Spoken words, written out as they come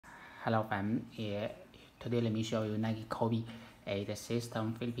Hello fam, today let me show you Nike Kobe 8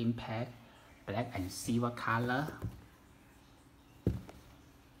 system Philippine pack, black and silver color.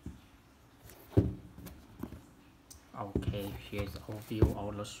 Okay, here's overview of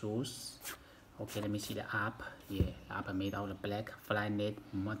all the shoes. Okay, let me see the up. The up made out of black flyknit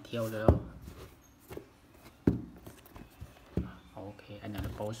material. Okay, and then the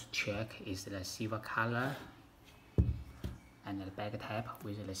both check is the silver color. And the back tab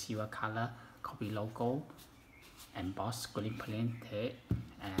with the silver color Kobe logo, embossed green printed,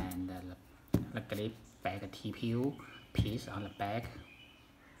 and the grip back TPU piece on the back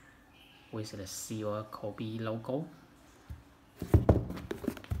with the silver Kobe logo.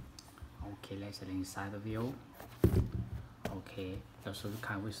 Okay, let's the inside view. Okay, the shoes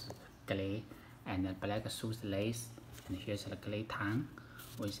come with gray and the black shoes lace, and here's the gray tongue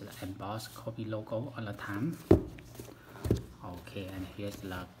with the embossed Kobe logo on the tongue. Okay, and here's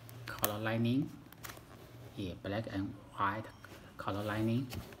the color lining. Here, black and white color lining.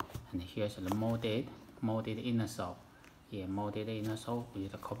 And here's the molded inner sole. Here, molded inner sole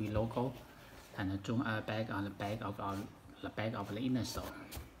with the Kobe logo. And the zoom bag on the back of the inner sole.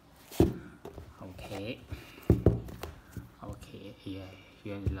 Okay. Okay,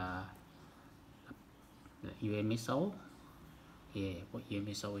 here's the US midsole. Here, US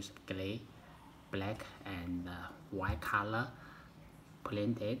midsole is gray, black, and white color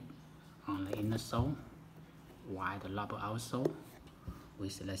printed on the inner sole, white rubber outsole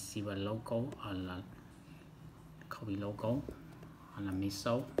with the silver logo on the Kobe logo on the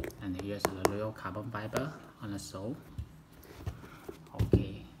midsole, and here's the real carbon fiber on the sole.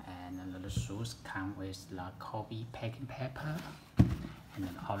 Okay, and the shoes come with the Kobe packing paper and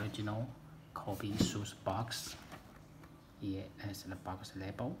the original Kobe shoes box. Here is the box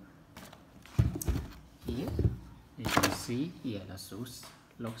label. Here you can see here the shoes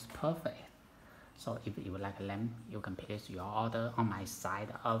looks perfect. So if you would like them, you can place your order on my site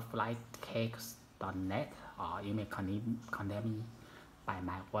of flightcakes.net, or you may contact me by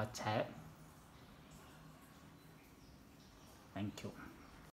my WhatsApp. Thank you.